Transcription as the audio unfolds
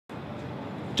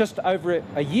Just over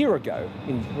a year ago,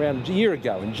 around a year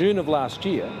ago, in June of last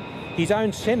year, his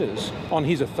own senators, on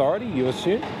his authority, you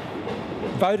assume,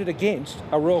 voted against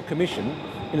a Royal Commission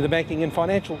into the banking and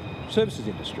financial services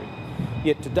industry.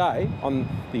 Yet today, on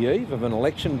the eve of an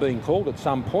election being called at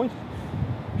some point,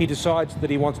 he decides that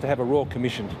he wants to have a Royal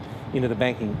Commission into the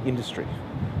banking industry.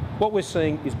 What we're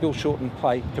seeing is Bill Shorten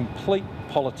play complete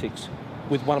politics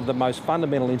with one of the most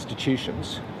fundamental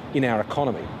institutions in our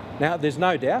economy. Now, there's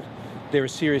no doubt there are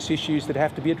serious issues that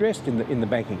have to be addressed in the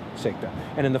banking sector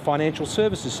and in the financial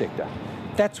services sector.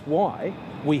 That's why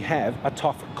we have a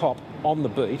tough cop on the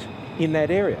beat in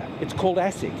that area. It's called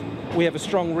ASIC. We have a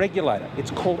strong regulator. It's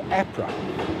called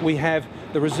APRA. We have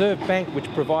the Reserve Bank,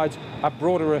 which provides a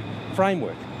broader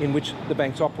framework in which the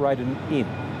banks operate in.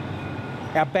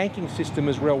 Our banking system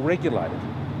is well regulated.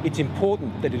 It's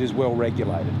important that it is well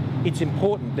regulated. It's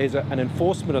important there's an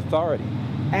enforcement authority.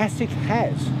 ASIC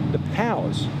has the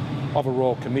powers of a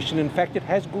Royal Commission. In fact, it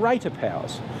has greater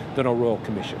powers than a Royal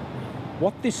Commission.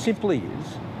 What this simply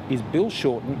is Bill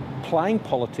Shorten playing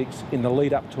politics in the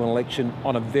lead up to an election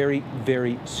on a very,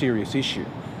 very serious issue.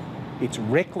 It's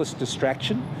reckless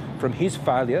distraction from his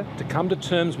failure to come to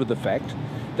terms with the fact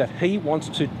that he wants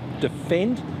to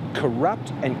defend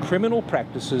corrupt and criminal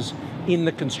practices in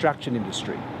the construction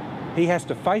industry. He has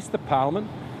to face the Parliament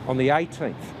on the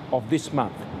 18th of this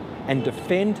month and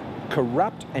defend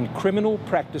corrupt and criminal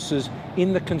practices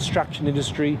in the construction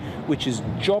industry, which is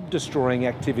job-destroying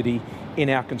activity in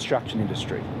our construction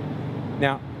industry.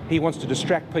 Now, he wants to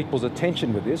distract people's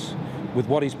attention with this, with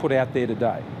what he's put out there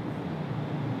today.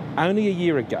 Only a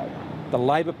year ago, the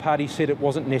Labor Party said it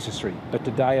wasn't necessary, but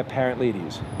today apparently it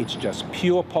is. It's just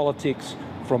pure politics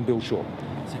from Bill Shorten.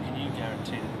 So can you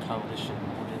guarantee that the coalition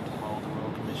wouldn't hold a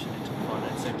Royal Commission into the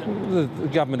finance sector? The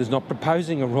government is not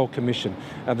proposing a Royal Commission.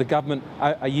 The government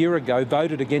a year ago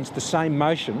voted against the same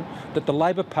motion that the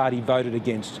Labor Party voted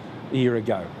against a year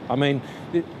ago. I mean,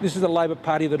 this is the Labor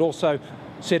Party that also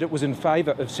said it was in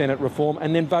favour of Senate reform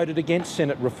and then voted against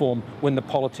Senate reform when the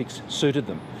politics suited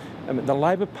them. I mean, the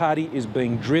Labor Party is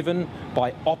being driven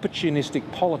by opportunistic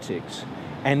politics,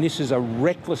 and this is a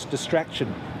reckless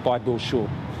distraction by Bill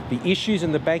Shorten. The issues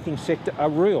in the banking sector are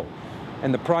real,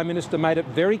 and the Prime Minister made it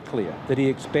very clear that he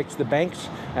expects the banks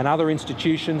and other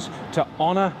institutions to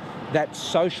honour that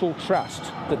social trust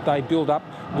that they build up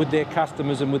with their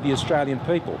customers and with the Australian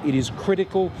people. It is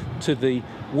critical to the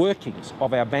workings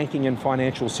of our banking and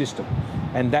financial system,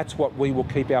 and that's what we will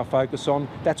keep our focus on.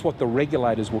 That's what the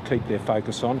regulators will keep their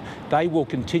focus on. They will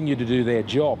continue to do their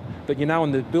job. But you know,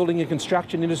 in the building and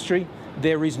construction industry,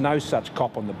 there is no such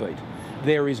cop on the beat.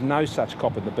 There is no such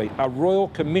cop on the beat. A Royal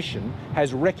Commission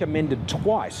has recommended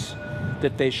twice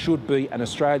that there should be an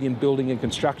Australian Building and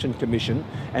Construction Commission,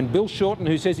 and Bill Shorten,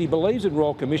 who says he believes in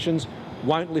Royal Commissions,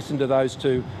 won't listen to those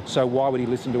two, so why would he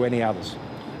listen to any others?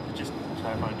 Just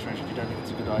clarifying, Treasurer, you don't think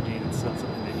it's a good idea, it's not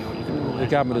something that you're looking at? The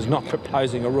government is not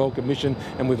proposing a Royal Commission,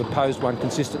 and we've opposed one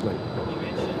consistently.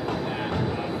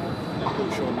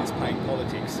 Bill Shorten is playing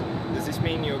politics. Does this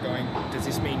mean you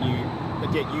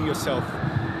yourself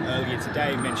earlier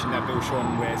today mentioned that Bill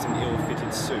Shorten wears an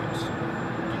ill-fitted suit?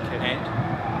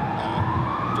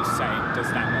 Just saying,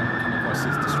 does that not come across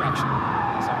as distraction?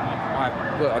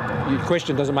 Well, your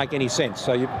question doesn't make any sense,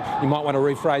 so you might want to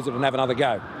rephrase it and have another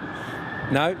go.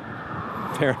 No?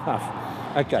 Fair enough.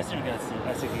 Okay. Just in regards to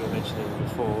ASIC, you mentioned it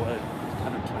before, a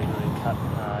 $120 million cut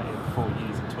in 4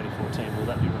 years in 2014. Will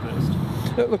that be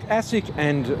reversed? Look, ASIC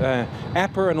and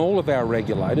APRA and all of our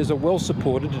regulators are well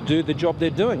supported to do the job they're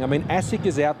doing. I mean, ASIC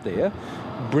is out there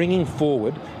bringing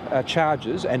forward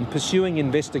charges and pursuing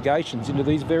investigations into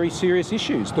these very serious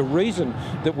issues. The reason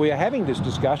that we are having this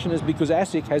discussion is because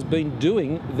ASIC has been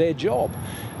doing their job.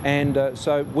 And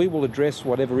so we will address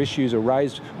whatever issues are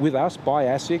raised with us by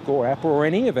ASIC or APRA or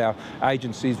any of our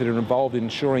agencies that are involved in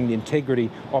ensuring the integrity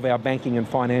of our banking and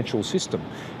financial system.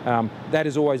 That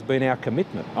has always been our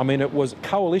commitment. I mean, it was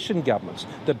coalition governments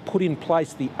that put in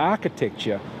place the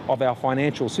architecture of our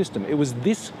financial system. It was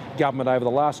this government over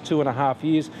the last 2.5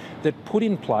 years that put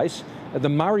in place the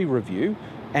Murray Review,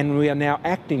 and we are now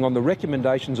acting on the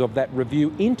recommendations of that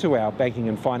review into our banking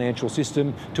and financial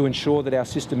system to ensure that our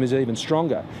system is even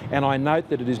stronger. And I note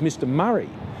that it is Mr. Murray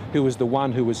who is the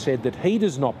one who has said that he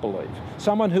does not believe,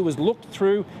 someone who has looked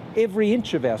through every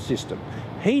inch of our system,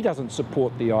 he doesn't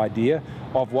support the idea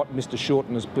of what Mr.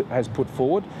 Shorten has put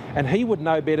forward, and he would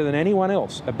know better than anyone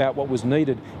else about what was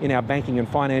needed in our banking and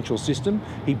financial system.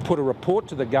 He put a report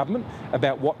to the government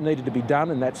about what needed to be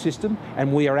done in that system,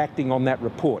 and we are acting on that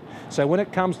report. So when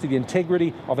it comes to the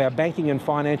integrity of our banking and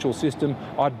financial system,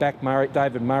 I'd back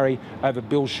David Murray over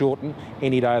Bill Shorten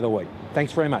any day of the week.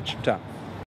 Thanks very much. Ta.